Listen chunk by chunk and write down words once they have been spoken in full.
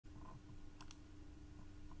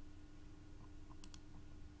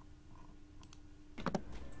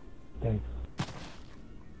Thanks.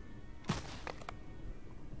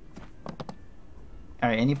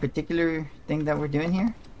 Alright, any particular thing that we're doing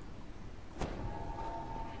here?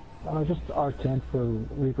 Just R10 for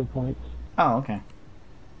Reaper points. Oh, okay.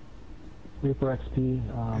 Reaper XP.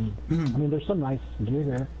 I mean, there's some nice gear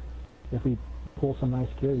here. If we pull some nice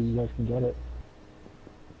gear, you guys can get it.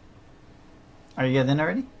 Are you guys in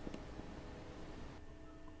already?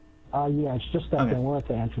 Yeah, it's just that thing. We're at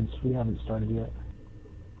the entrance. We haven't started yet.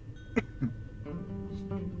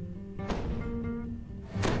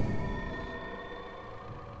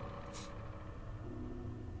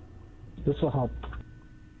 This will help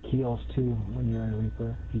heals too when you're in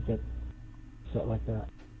Reaper, if you get set like that.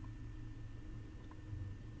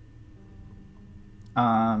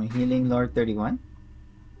 Healing Lord 31.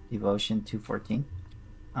 Devotion 214.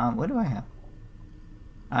 What do I have?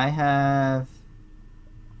 I have...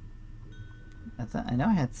 I know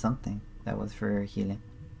I had something that was for healing.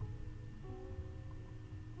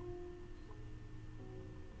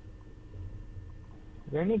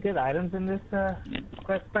 Are there any good items in this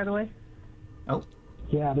quest, by the way? Oh.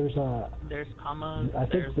 Yeah, there's commas, I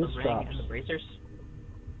think there's this the ring drops. and the bracers.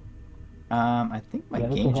 I think my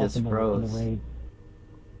game just froze.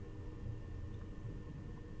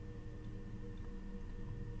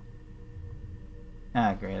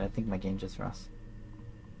 Ah, great. I think my game just froze.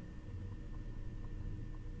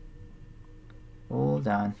 Hold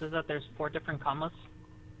on. It says that there's 4 different commas.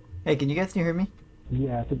 Hey, can you guys still hear me?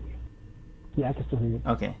 Yeah, I can still hear you.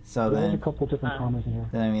 Okay, so there's a couple different commas in here.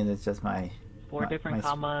 Then I mean, it's just my... 4 different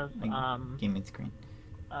commas. My gaming screen.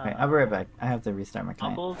 Alright, I'll be right back. I have to restart my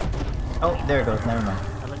client. Bubbles. Oh, there it goes. Never mind.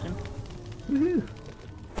 Religion. Woohoo!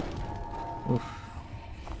 Oof.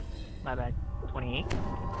 My bad. 28.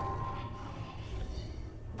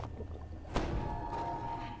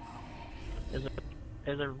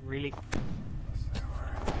 There's a really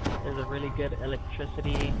good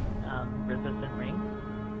electricity resistant ring.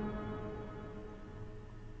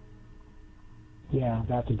 Yeah,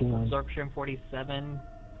 that's a good one. Absorption 47.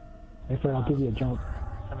 Hey, Fred, I'll give you a jump.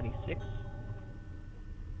 76.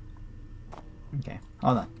 Okay,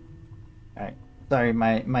 hold on. Alright. Sorry,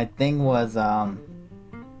 my thing was,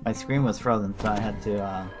 my screen was frozen, so I had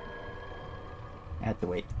to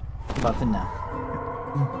wait. Buffing now.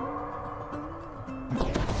 Also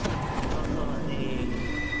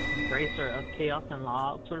a bracer of chaos and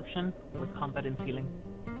law absorption with combat and healing.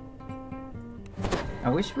 I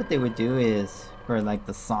wish what they would do is, for like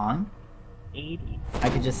the song, 80. I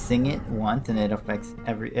could just sing it once and it affects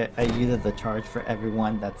I use the charge for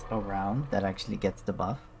everyone that's around that actually gets the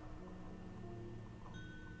buff.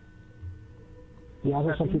 Yeah,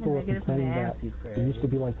 there's some people were complaining that it used to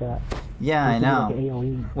be like that. Yeah, I know. Like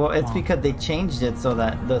AoE well, it's song. because they changed it so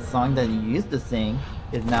that the song that you used to sing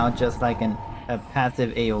is now just like a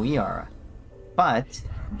passive AoE aura. But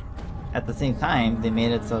at the same time, they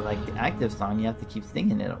made it so like the active song, you have to keep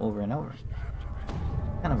singing it over and over.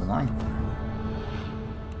 Kind of annoying.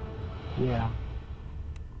 Yeah.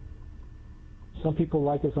 Some people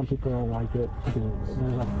like it, some people don't like it.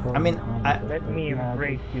 I mean, Let me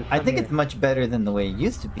embrace you. I think it's much better than the way it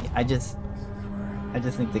used to be. I just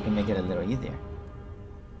think they can make it a little easier.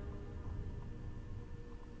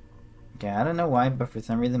 Okay, I don't know why, but for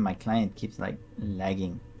some reason my client keeps like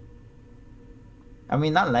lagging. I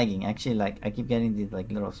mean, not lagging, actually, like I keep getting these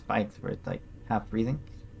like little spikes where it's like half freezing.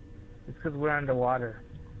 It's because we're underwater.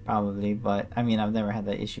 Probably, but I mean, I've never had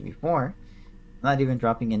that issue before. Not even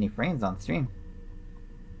dropping any frames on stream.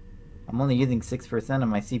 I'm only using 6% of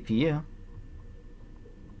my CPU.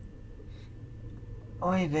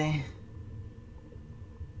 Oy vey.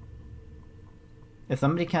 Is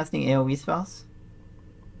somebody casting AoE spells?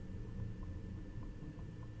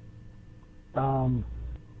 You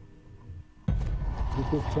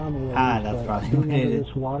did some AoE, that's probably what it is.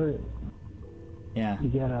 This water, yeah. You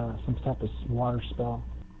get some type of water spell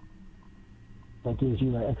that gives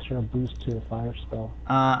you an extra boost to a fire spell.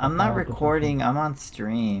 I'm not recording, I'm on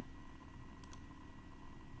stream.